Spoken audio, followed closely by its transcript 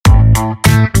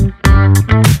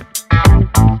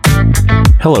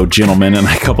Hello, gentlemen, and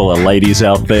a couple of ladies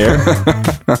out there.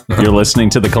 You're listening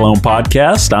to the Cologne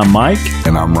Podcast. I'm Mike.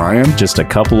 And I'm Ryan. Just a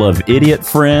couple of idiot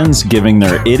friends giving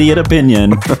their idiot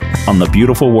opinion on the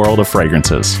beautiful world of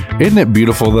fragrances. Isn't it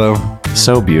beautiful, though?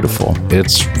 So beautiful.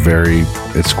 It's very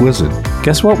exquisite.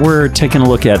 Guess what we're taking a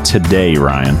look at today,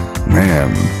 Ryan?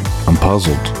 Man, I'm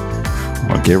puzzled.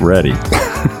 Well, get ready.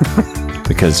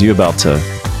 Because you're about to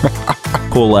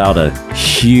pull out a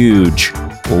huge,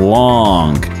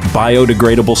 long,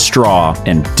 biodegradable straw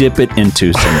and dip it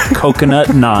into some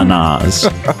coconut nanas.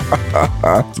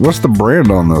 What's the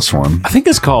brand on this one? I think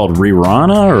it's called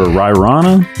Rirana or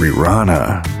Rirana.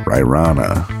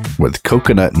 Rirana with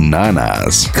coconut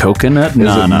nanas. Coconut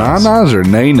nanas. Is it nanas or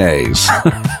nays?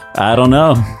 I don't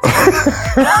know.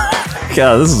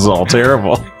 God, this is all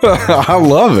terrible. I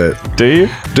love it. Do you?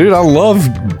 Dude, I love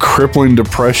crippling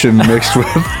depression mixed with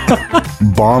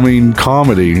bombing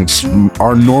comedy. It's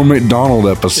our Norm Macdonald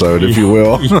episode, if you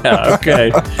will. Yeah, okay.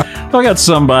 I got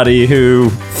somebody who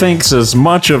thinks as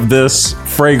much of this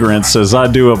fragrance as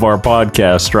I do of our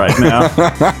podcast right now.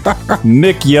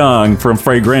 Nick Young from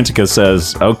Fragrantica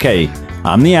says, okay,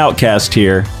 I'm the outcast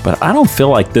here, but I don't feel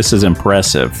like this is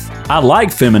impressive. I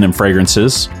like feminine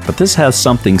fragrances, but this has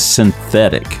something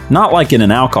synthetic. Not like in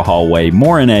an alcohol way,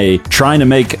 more in a trying to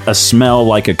make a smell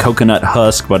like a coconut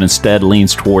husk, but instead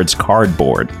leans towards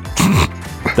cardboard.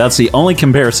 That's the only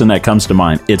comparison that comes to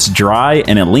mind. It's dry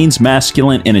and it leans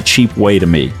masculine in a cheap way to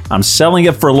me. I'm selling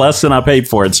it for less than I paid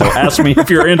for it, so ask me if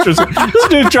you're interested. This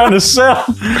dude trying to sell.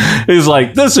 He's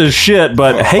like, this is shit,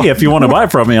 but hey, if you want to buy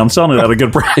from me, I'm selling it at a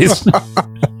good price.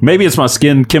 Maybe it's my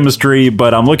skin chemistry,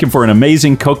 but I'm looking for an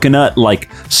amazing coconut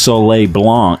like Soleil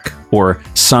Blanc or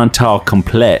Santal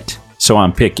Complete, so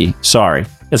I'm picky. Sorry.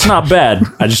 It's not bad.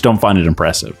 I just don't find it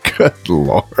impressive. Good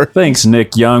Lord. Thanks,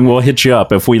 Nick Young. We'll hit you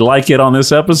up. If we like it on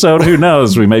this episode, who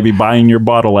knows? We may be buying your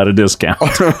bottle at a discount.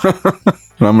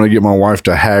 I'm going to get my wife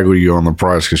to haggle you on the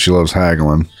price because she loves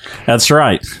haggling. That's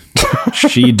right.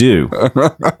 She do.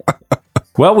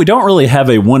 Well, we don't really have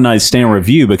a one-night stand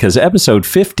review because episode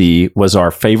 50 was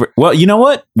our favorite. Well, you know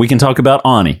what? We can talk about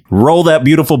Ani. Roll that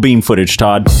beautiful beam footage,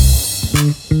 Todd.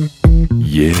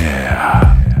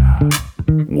 Yeah.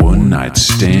 One Night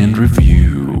Stand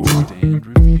Review.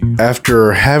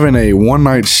 After having a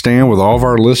one-night stand with all of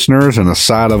our listeners and a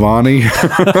side of Ani,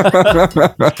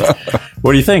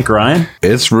 what do you think, Ryan?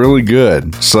 It's really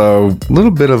good. So, a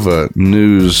little bit of a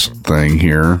news thing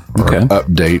here, or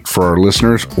update for our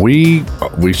listeners. We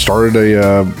started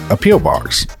a P.O.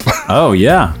 box. Oh,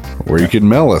 yeah. Where you can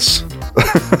mail us.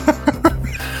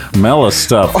 Mela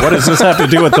stuff. What does this have to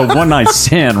do with the one night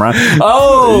stand, right?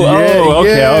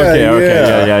 Okay.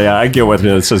 Yeah. I get what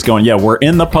this is going. Yeah, we're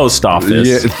in the post office.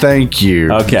 Yeah, thank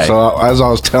you. Okay. So as I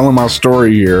was telling my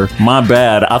story here, my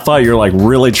bad. I thought you were like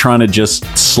really trying to just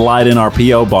slide in our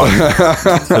PO box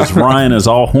because Ryan is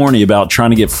all horny about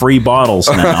trying to get free bottles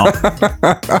now.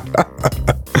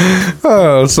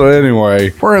 So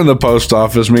anyway, we're in the post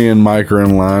office. Me and Mike are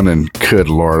in line, and good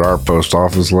Lord, our post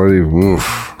office lady,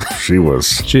 oof,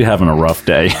 she having a rough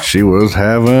day. She was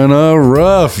having a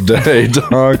rough day,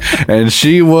 dog, and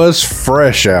she was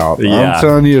fresh out. Yeah. I'm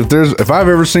telling you, if I've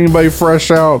ever seen anybody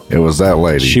fresh out, it was that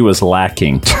lady. She was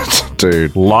lacking.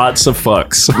 Dude. Lots of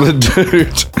fucks.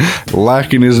 Dude,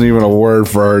 lacking isn't even a word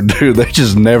for her, dude. They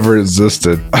just never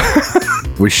existed.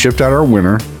 We shipped out our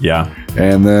winter. Yeah.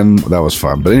 And then that was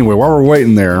fun. But anyway, while we're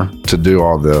waiting there to do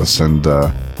all this, and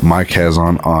Mike has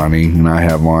on Ani, and I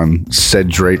have on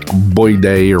Cedric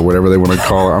Boyday, or whatever they want to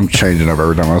call it. I'm changing up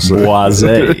every time I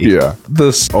say it. Yeah.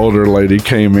 This older lady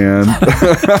came in,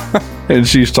 and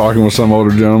she's talking with some older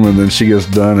gentleman, and then she gets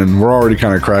done, and we're already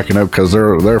kind of cracking up because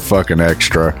they're fucking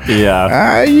extra.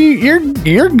 Yeah.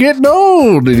 You're getting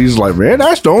old. And he's like, man,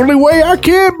 that's the only way I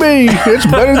can be. It's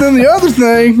better than the other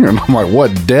thing. And I'm like,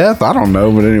 what, death? I don't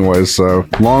know. But anyway, so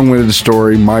long-winded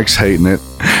story. Mike's hating it.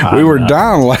 We were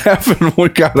dying laughing when we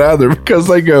got out of there because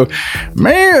they go,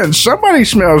 man, somebody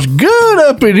smells good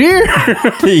up in here.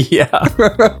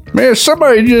 Yeah. Man,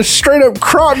 somebody just straight up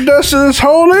crop dusted this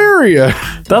whole area.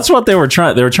 That's what they were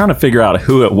trying to figure out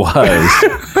who it was.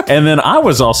 And then I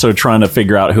was also trying to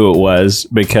figure out who it was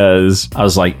because I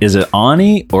was like, is it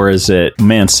Ani or is it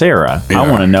Mancera? Yeah. I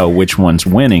want to know which one's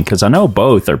winning because I know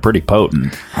both are pretty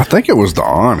potent. I think it was the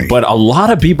Ani. But a lot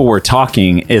of people were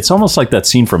talking. It's almost like that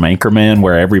scene from Anchorman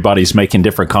where everybody's making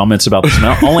different comments about the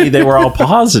smell. Only they were all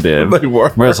positive. They were.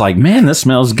 Where it's like, man, this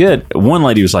smells good. One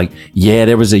lady was like, yeah,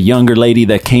 there was a younger lady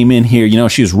that came in here. You know,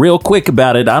 she was real quick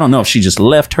about it. I don't know if she just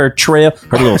left her trail,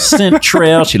 her little scent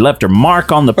trail. She left her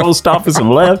mark on the post office and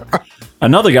left.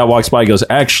 Another guy walks by, goes,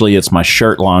 actually, it's my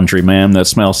shirt laundry, ma'am. That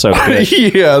smells so good.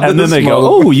 Yeah. And then they go,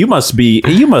 oh, you must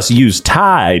use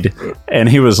Tide. And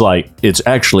he was like, it's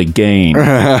actually Gain.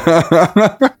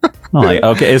 I'm like,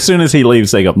 okay. As soon as he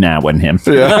leaves, they go, nah, it wasn't him.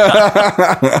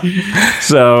 Yeah.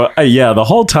 So, the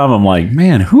whole time I'm like,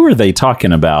 man, who are they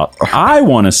talking about? I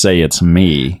want to say it's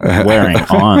me wearing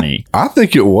Ani. I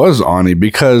think it was Ani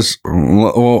because,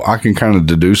 well, I can kind of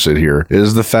deduce it here,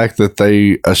 is the fact that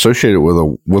they associate it with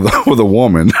a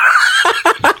woman.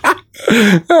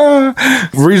 The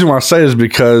reason why I say is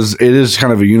because it is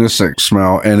kind of a unisex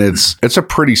smell, and it's a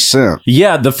pretty scent.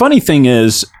 Yeah, the funny thing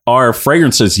is our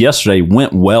fragrances yesterday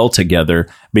went well together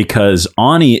because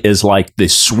Ani is like the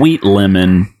sweet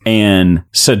lemon and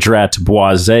Cedrat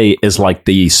Boisé is like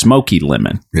the smoky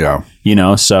lemon. Yeah.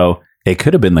 So it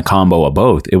could have been the combo of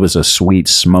both. It was a sweet,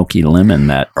 smoky lemon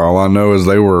that... All I know is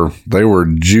they were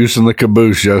juicing the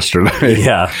caboose yesterday.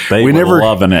 Yeah, they were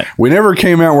loving it. We never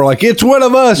came out and we're like, it's one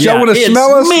of us. Y'all want to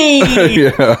smell us? Me.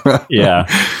 Yeah.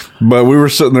 Yeah. But we were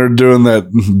sitting there doing that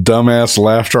dumbass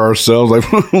laugh to ourselves. Like,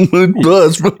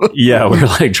 yeah, we were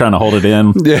like trying to hold it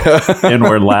in. Yeah. And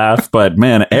we're laugh. But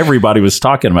man, everybody was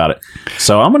talking about it.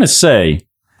 So I'm going to say...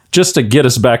 just to get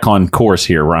us back on course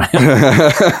here, Ryan,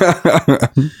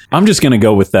 I'm just going to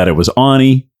go with that. It was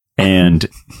Ani, and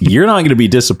you're not going to be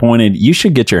disappointed. You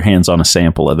should get your hands on a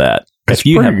sample of that. It's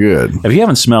pretty good. If you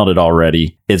haven't smelled it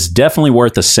already, it's definitely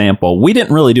worth a sample. We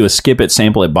didn't really do a skip it,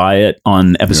 sample it, buy it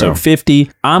on episode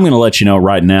 50. I'm going to let you know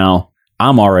right now,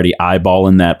 I'm already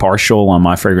eyeballing that partial on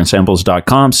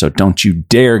myfragrancesamples.com, so don't you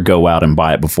dare go out and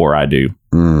buy it before I do,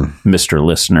 Mr.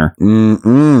 Listener.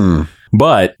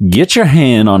 But get your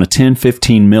hand on a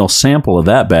 10-15 mil sample of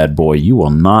that bad boy. You will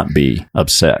not be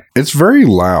upset. It's very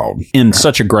loud. In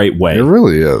such a great way. It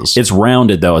really is. It's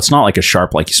rounded, though. It's not like a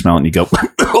sharp, like you smell it and you go,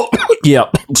 yeah,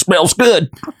 smells good.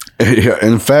 Yeah,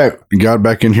 in fact, got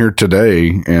back in here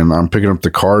today, and I'm picking up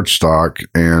the cardstock,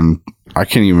 and I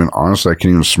can't even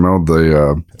smell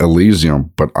the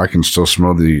Elysium, but I can still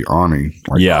smell the Ani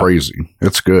like crazy.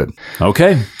 It's good.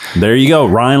 Okay, there you go.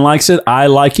 Ryan likes it. I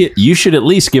like it. You should at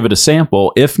least give it a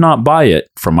sample, if not buy it,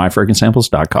 from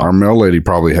myfragrancesamples.com. Our mail lady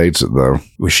probably hates it, though.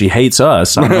 Well, she hates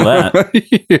us. I know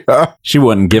that. Yeah. She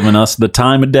wasn't giving us the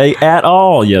time of day at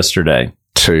all yesterday.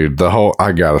 Dude,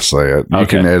 I gotta say it. You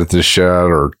can edit this shit out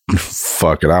or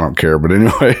fuck it. I don't care. But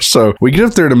anyway, so we get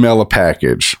up there to mail a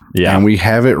package. Yeah. And we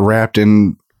have it wrapped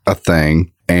in a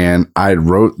thing. And I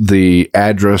wrote the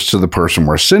address to the person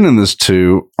we're sending this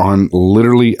to on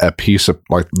literally a piece of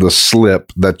like the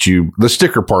slip the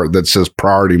sticker part that says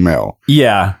priority mail.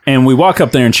 Yeah. And we walk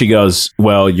up there and she goes,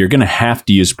 well, you're going to have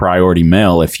to use priority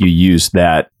mail if you use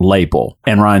that label.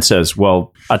 And Ryan says,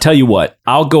 well, I'll tell you what,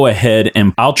 I'll go ahead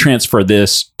and I'll transfer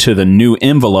this to the new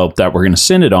envelope that we're going to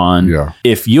send it on. Yeah.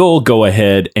 If you'll go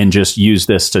ahead and just use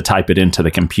this to type it into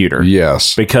the computer.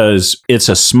 Yes. Because it's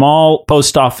a small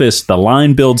post office. The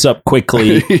line builds up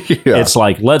quickly. Yeah. It's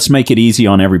like, let's make it easy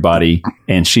on everybody.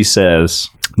 And she says,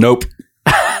 nope.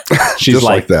 She's just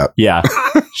like that. Yeah.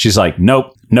 She's like,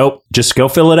 nope. Just go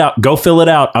fill it out. Go fill it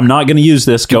out. I'm not going to use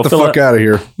this. Go Get the fill fuck it out of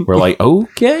here. We're like,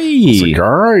 okay. Like,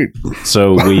 all right.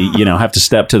 So we, have to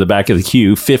step to the back of the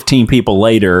queue 15 people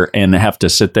later and have to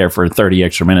sit there for 30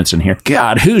 extra minutes and hear,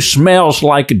 God, who smells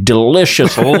like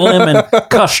delicious lemon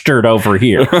custard over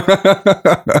here?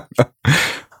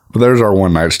 There's our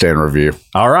one night stand review.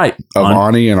 All right. Of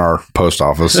Ani in our post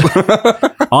office.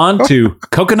 On to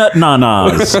Coconut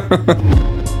Nanas.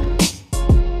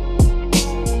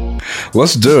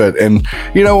 Let's do it. And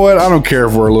you know what? I don't care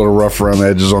if we're a little rough around the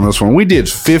edges on this one. We did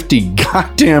 50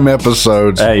 goddamn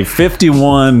episodes. Hey,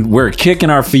 51. We're kicking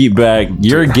our feet back.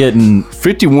 You're getting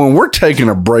 51. We're taking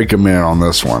a break a minute on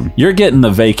this one. You're getting the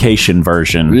vacation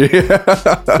version.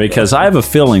 Yeah. Because I have a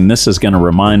feeling this is going to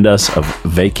remind us of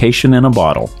Vacation in a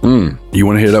Bottle. You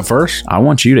want to hit it up first? I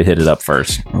want you to hit it up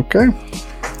first. Okay.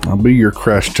 I'll be your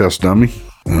crash test dummy.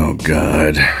 Oh,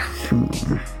 God.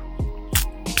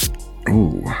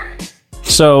 Ooh.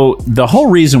 So the whole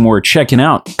reason we're checking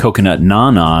out Coconut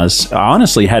Nanas, I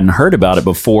honestly hadn't heard about it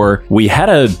before. We had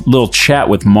a little chat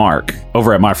with Mark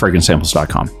over at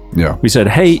myfragrancesamples.com. Yeah. We said,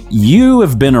 hey, you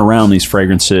have been around these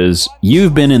fragrances.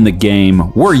 You've been in the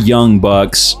game. We're young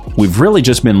bucks. We've really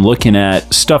just been looking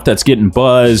at stuff that's getting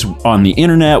buzz on the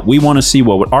internet. We want to see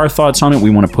what our thoughts on it. We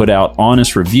want to put out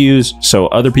honest reviews so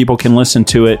other people can listen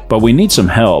to it. But we need some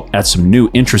help at some new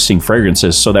interesting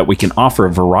fragrances so that we can offer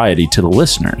a variety to the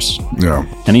listeners. Yeah.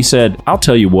 And he said, I'll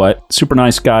tell you what, super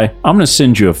nice guy. I'm going to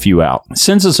send you a few out.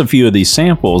 Sends us a few of these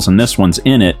samples and this one's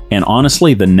in it. And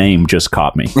honestly, the name just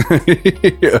caught me.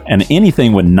 Yeah. And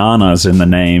anything with nanas in the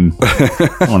name,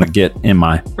 I want to get in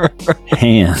my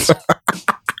hands.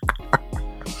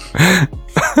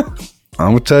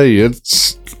 I'm gonna tell you,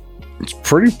 it's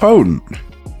pretty potent.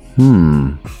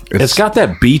 It's got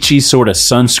that beachy sort of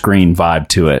sunscreen vibe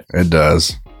to it. It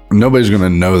does. Nobody's gonna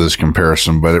know this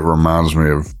comparison, but it reminds me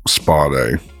of Spa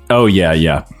Day. Oh,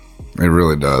 yeah. It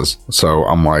really does. So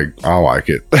I'm like, I like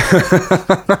it.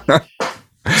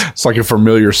 It's like a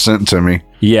familiar scent to me.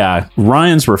 Yeah.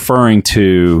 Ryan's referring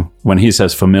to, when he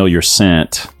says familiar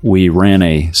scent, we ran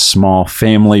a small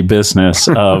family business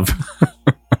of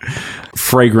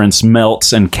fragrance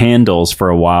melts and candles for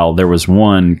a while. There was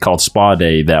one called Spa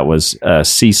Day that was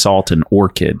sea salt and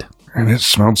orchid. And it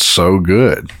smelled so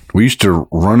good. We used to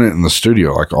run it in the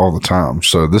studio like all the time.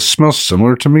 So this smells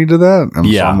similar to me to that. And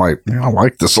so I'm like, I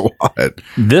like this a lot.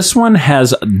 This one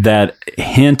has that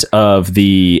hint of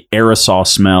the aerosol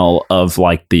smell of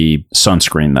like the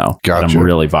sunscreen, though. Gotcha. I'm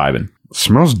really vibing. It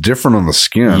smells different on the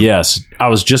skin. Yes. I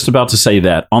was just about to say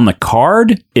that. On the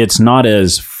card, it's not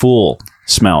as full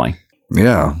smelling.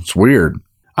 Yeah, it's weird.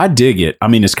 I dig it. I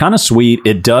mean, it's kind of sweet.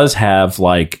 It does have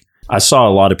like, I saw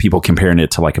a lot of people comparing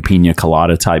it to like a pina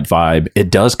colada type vibe. It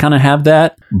does kind of have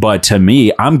that. But to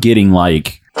me, I'm getting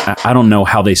like, I don't know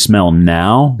how they smell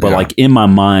now, but like in my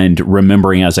mind,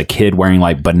 remembering as a kid wearing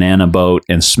like banana boat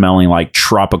and smelling like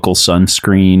tropical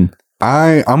sunscreen.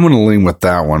 I'm going to lean with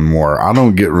that one more. I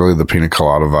don't get really the pina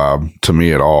colada vibe to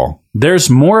me at all. There's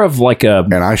more of like a...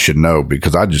 And I should know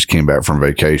because I just came back from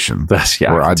vacation. That's,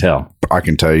 yeah, I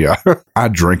can tell you, I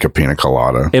drink a pina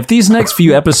colada. If these next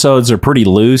few episodes are pretty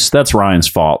loose, that's Ryan's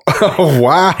fault. Oh,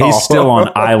 wow. He's still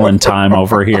on island time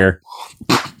over here.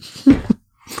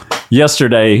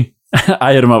 Yesterday,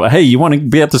 I hit him up. Hey, you want to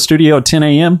be at the studio at 10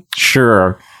 a.m.?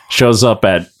 Sure. Shows up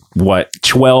at, what,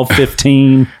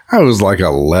 12:15? I was like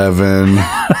 11.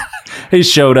 He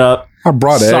showed up. I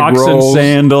brought socks egg rolls.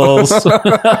 and sandals.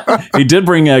 He did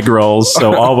bring egg rolls,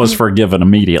 so all was forgiven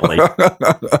immediately.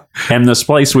 And this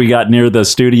place we got near the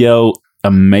studio,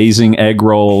 amazing egg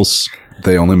rolls.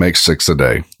 They only make 6 a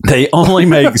day. They only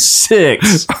make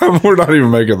 6. We're not even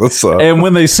making this up. And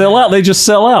when they sell out, they just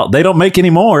sell out. They don't make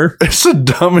any more. It's the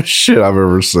dumbest shit I've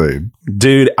ever seen.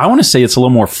 Dude, I want to say it's a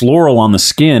little more floral on the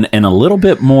skin and a little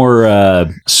bit more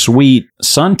sweet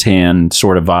suntan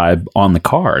sort of vibe on the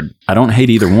card. I don't hate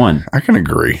either one. I can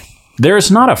agree. There's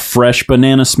not a fresh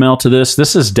banana smell to this.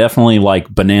 This is definitely like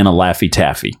banana Laffy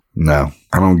Taffy. No,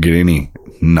 I don't get any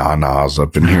nanas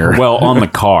up in here. Well, on the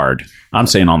card. I'm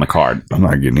saying on the card. I'm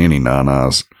not getting any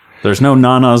nanas. There's no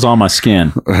nanas on my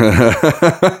skin.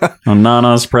 No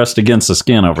nanas pressed against the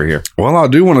skin over here. Well, I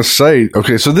do want to say,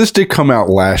 okay, so this did come out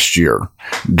last year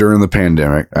during the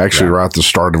pandemic, actually right at the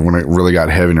start of when it really got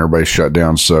heavy and everybody shut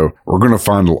down. So we're going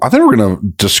to I think we're going to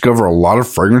discover a lot of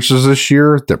fragrances this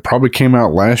year that probably came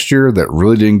out last year that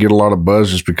really didn't get a lot of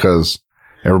buzz just because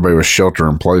everybody was shelter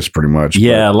in place pretty much.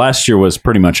 Yeah, last year was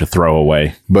pretty much a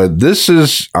throwaway. But this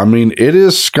is, I mean, it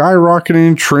is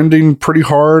skyrocketing, trending pretty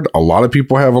hard. A lot of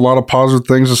people have a lot of positive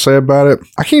things to say about it.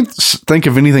 I can't think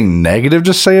of anything negative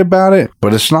to say about it,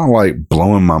 but it's not like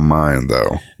blowing my mind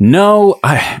though. No,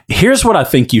 here's what I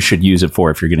think you should use it for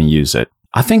if you're going to use it.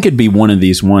 I think it'd be one of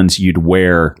these ones you'd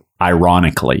wear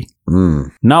ironically.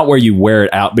 Not where you wear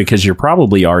it out because you're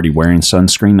probably already wearing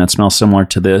sunscreen that smells similar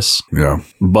to this. Yeah.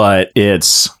 But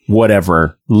it's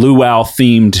whatever, luau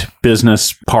themed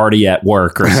business party at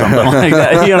work or something like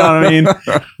that. You know what I mean?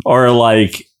 Or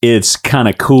like it's kind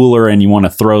of cooler and you want to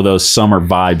throw those summer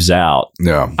vibes out.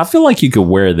 Yeah. I feel like you could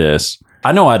wear this.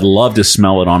 I know I'd love to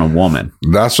smell it on a woman.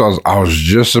 That's what I was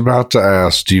just about to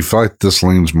ask. Do you feel like this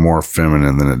leans more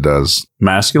feminine than it does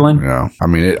masculine? Yeah. I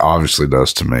mean, it obviously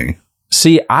does to me.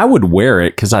 See, I would wear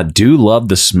it because I do love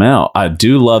the smell. I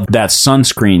do love that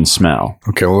sunscreen smell.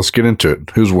 Okay, well, let's get into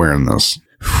it. Who's wearing this?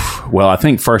 Well, I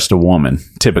think first a woman,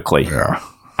 typically. Yeah.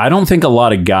 I don't think a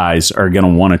lot of guys are going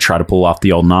to want to try to pull off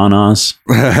the old nanas.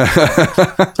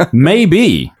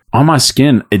 Maybe. On my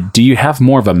skin, do you have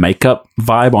more of a makeup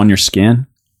vibe on your skin?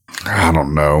 I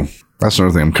don't know. That's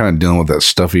another thing. I'm kind of dealing with that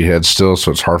stuffy head still,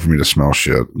 so it's hard for me to smell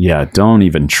shit. Yeah, don't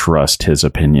even trust his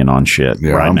opinion on shit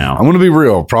now. I'm going to be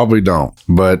real. Probably don't.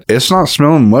 But it's not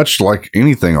smelling much like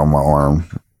anything on my arm.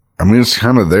 I mean, it's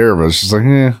kind of there, but it's just like,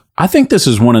 eh. I think this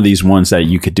is one of these ones that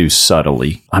you could do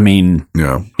subtly. I mean,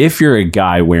 if you're a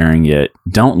guy wearing it,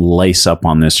 don't lace up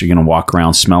on this. You're going to walk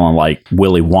around smelling like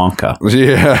Willy Wonka.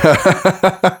 Yeah.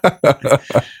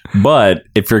 But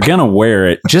if you're going to wear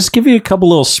it, just give you a couple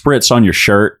little spritz on your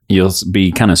shirt. You'll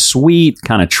be kind of sweet,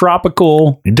 kind of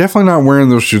tropical. You're definitely not wearing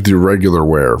those with your regular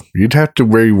wear. You'd have to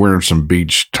be wearing some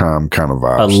beach time kind of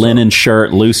vibes. A linen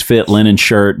shirt, loose fit linen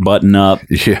shirt, button up.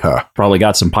 Yeah. Probably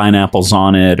got some pineapples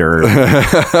on it, or,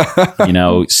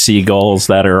 seagulls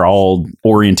that are all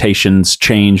orientations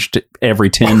changed every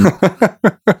 10.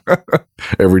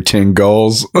 Every 10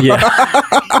 goals. Yeah.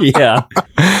 Yeah.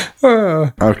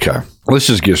 Okay. Let's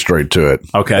just get straight to it.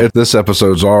 Okay. This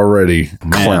episode's already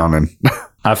clowning.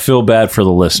 I feel bad for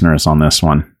the listeners on this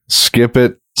one. Skip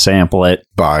it. Sample it.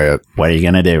 Buy it. What are you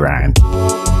going to do, Ryan?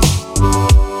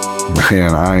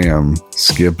 Man, I am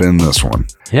skipping this one.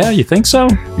 Yeah, you think so?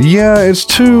 Yeah, it's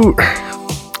too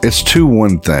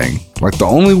one thing. Like, the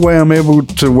only way I'm able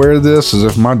to wear this is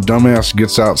if my dumbass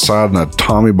gets outside in a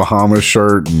Tommy Bahama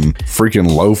shirt and freaking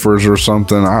loafers or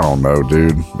something. I don't know,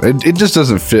 dude. It just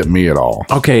doesn't fit me at all.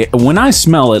 Okay, when I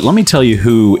smell it, let me tell you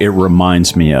who it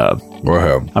reminds me of. Go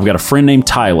ahead. I've got a friend named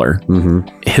Tyler.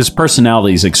 Mm-hmm. His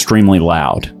personality is extremely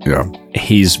loud. Yeah.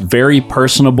 He's very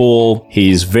personable.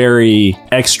 He's very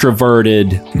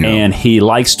extroverted, and he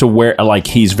likes to wear, like,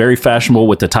 he's very fashionable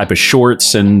with the type of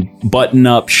shorts and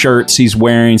button-up shirts he's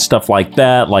wearing, stuff like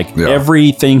that. Like,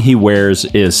 everything he wears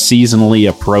is seasonally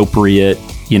appropriate.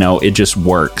 It just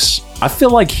works. I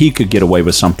feel like he could get away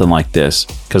with something like this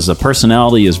because the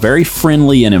personality is very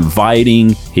friendly and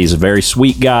inviting. He's a very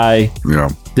sweet guy. Yeah.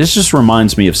 This just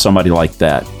reminds me of somebody like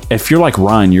that. If you're like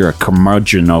Ryan, you're a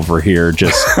curmudgeon over here.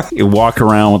 Just you walk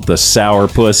around with the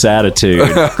sourpuss attitude.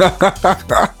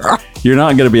 You're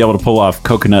not going to be able to pull off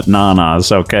coconut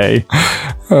nanas, okay?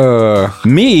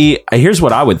 Me, here's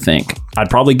what I would think. I'd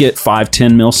probably get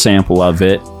 5-10 ml sample of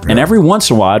it, and every once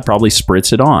in a while, I'd probably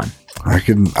spritz it on.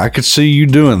 I could see you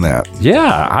doing that.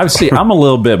 Yeah, I'm a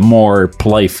little bit more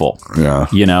playful. Yeah.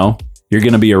 You're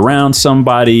going to be around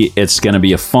somebody. It's going to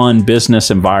be a fun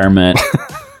business environment.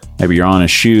 Maybe you're on a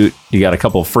shoot. You got a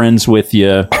couple of friends with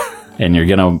you, and you're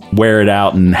going to wear it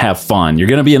out and have fun. You're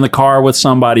going to be in the car with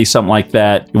somebody, something like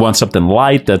that. You want something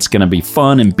light that's going to be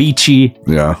fun and beachy.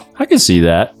 Yeah. I can see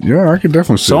that. Yeah, I could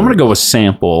definitely see that. So I'm going to go with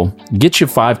sample. Get you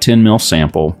 5-10 ml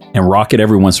sample and rock it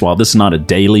every once in a while. This is not a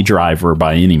daily driver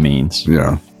by any means.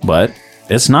 Yeah. But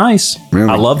it's nice. Man,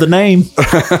 I love the name.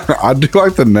 I do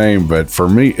like the name, but for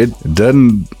me, it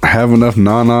doesn't have enough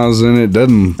nanas in it.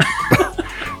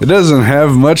 It doesn't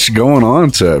have much going on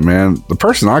to it, man. The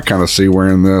person I kind of see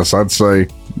wearing this, I'd say,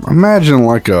 imagine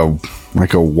like a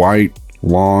white,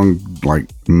 long, like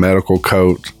medical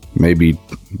coat. Maybe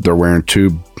they're wearing 2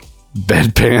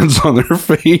 bedpans on their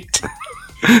feet.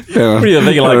 Yeah. What are you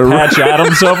thinking, like Patch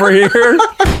Adams over here?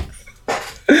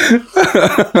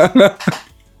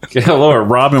 Hello,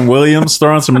 Robin Williams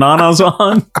throwing some nanas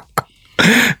on.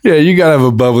 Yeah, you gotta have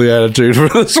a bubbly attitude for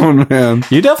this one, man.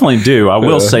 You definitely do. I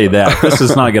will say that. This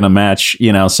is not going to match,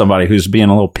 somebody who's being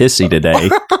a little pissy today.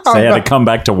 So they had to come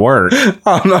back to work.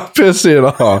 I'm not pissy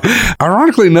at all.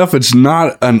 Ironically enough, it's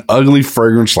not an ugly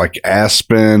fragrance like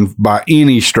Aspen by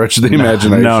any stretch of the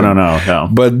imagination. No.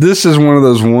 But this is one of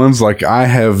those ones like I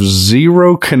have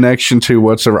zero connection to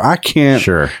whatsoever. I can't,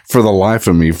 for the life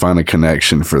of me, find a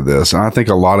connection for this. And I think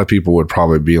a lot of people would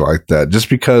probably be like that just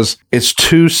because it's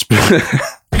too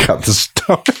got this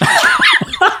stuff.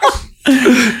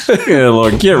 Yeah,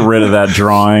 look, get rid of that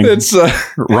drawing. It's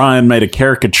Ryan made a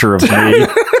caricature of me,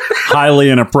 highly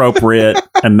inappropriate,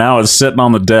 and now it's sitting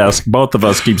on the desk. Both of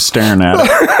us keep staring at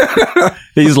it.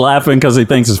 He's laughing because he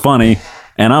thinks it's funny,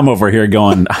 and I'm over here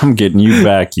going, I'm getting you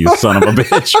back, you son of a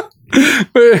bitch.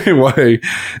 But anyway,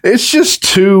 it's just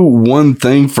too one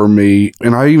thing for me.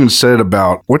 And I even said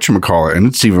about whatchamacallit, and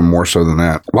it's even more so than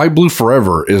that. Light Blue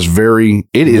Forever is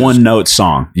one note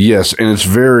song. Yes, and it's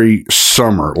very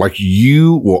summer. Like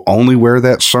you will only wear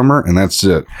that summer, and that's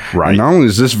it. Right. And not only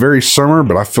is this very summer,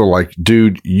 but I feel like,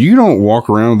 dude, you don't walk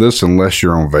around with this unless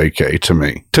you're on vacay.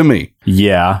 To me.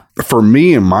 Yeah. For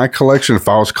me and my collection, if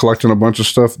I was collecting a bunch of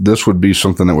stuff, this would be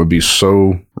something that would be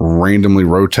so randomly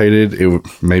rotated. It would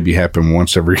maybe happen probably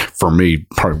once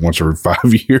every 5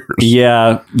 years.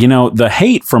 Yeah. The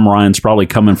hate from Ryan's probably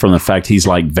coming from the fact he's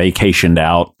like vacationed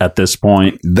out at this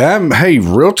point. Hey,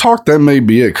 real talk, that may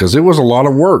be it because it was a lot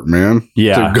of work, man.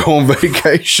 Yeah. To go on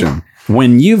vacation.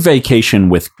 when you vacation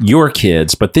with your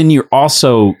kids, but then you're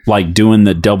also like doing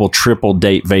the double, triple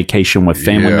date vacation with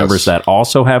family members that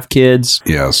also have kids.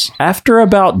 Yes. After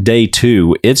about day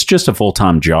 2, it's just a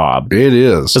full-time job. It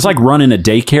is. It's like running a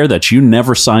daycare that you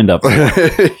never signed up for.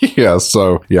 Yeah.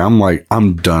 So, yeah,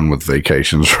 I'm done with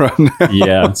vacations right now.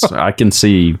 Yeah, so I can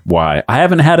see why. I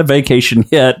haven't had a vacation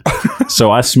yet,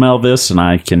 so I smell this and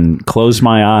I can close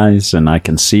my eyes and I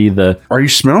can see the... Are you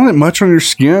smelling it much on your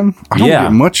skin? I don't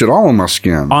get much at all on my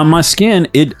skin. On my skin,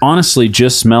 it honestly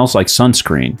just smells like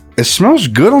sunscreen. It smells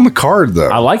good on the card, though.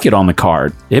 I like it on the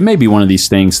card. It may be one of these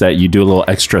things that you do a little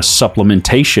extra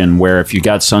supplementation where if you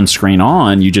got sunscreen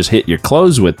on, you just hit your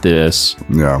clothes with this.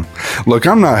 Yeah. Look,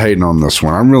 I'm not hating on this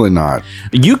one. I'm really not.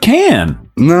 You can.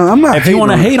 No, I'm not. If you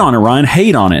want to hate on it, Ryan,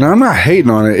 hate on it. No, I'm not hating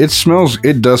on it. It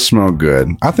does smell good.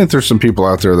 I think there's some people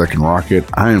out there that can rock it.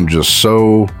 I am just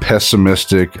so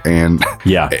pessimistic and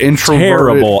introverted.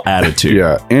 Terrible attitude.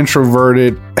 Yeah,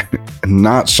 introverted,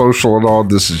 not social at all.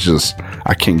 This is just,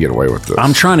 I can't get away with this.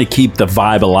 I'm trying to keep the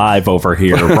vibe alive over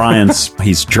here.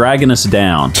 He's dragging us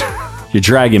down. You're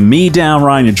dragging me down,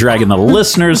 Ryan. You're dragging the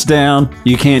listeners down.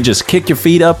 You can't just kick your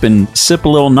feet up and sip a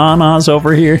little nanas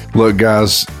over here. Look,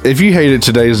 guys, if you hated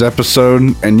today's episode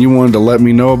and you wanted to let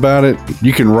me know about it,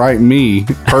 you can write me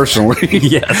personally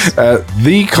at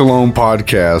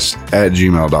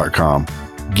thecolognepodcast@gmail.com.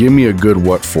 Give me a good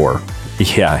what for.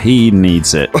 Yeah, he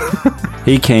needs it.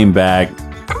 He came back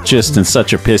just in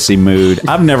such a pissy mood.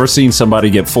 I've never seen somebody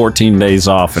get 14 days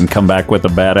off and come back with a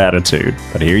bad attitude.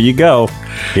 But here you go.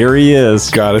 Here he is.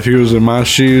 God, if he was in my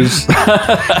shoes,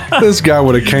 this guy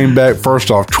would have came back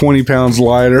first off 20 pounds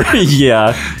lighter.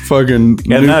 Yeah. Fucking.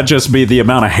 And not just be the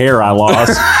amount of hair I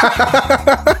lost.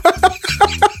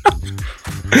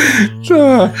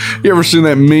 You ever seen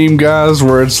that meme, guys,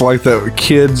 where it's like that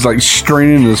kid's like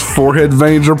straining and his forehead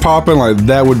veins are popping? Like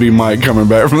that would be Mike coming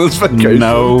back from this vacation.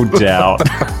 No doubt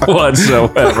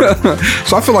whatsoever.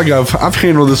 So I feel like I've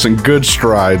handled this in good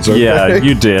strides. Okay? Yeah,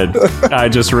 you did. I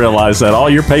just realized that all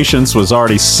your patience was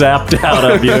already sapped out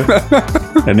of you.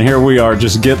 And here we are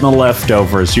just getting the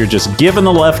leftovers. You're just giving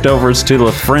the leftovers to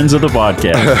the friends of the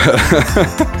podcast.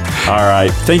 All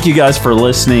right. Thank you guys for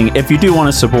listening. If you do want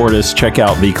to support us, check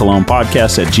out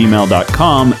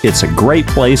thecolognepodcast@gmail.com. It's a great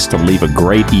place to leave a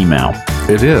great email.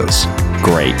 It is.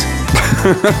 Great.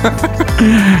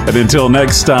 And until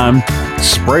next time,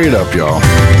 spray it up, y'all.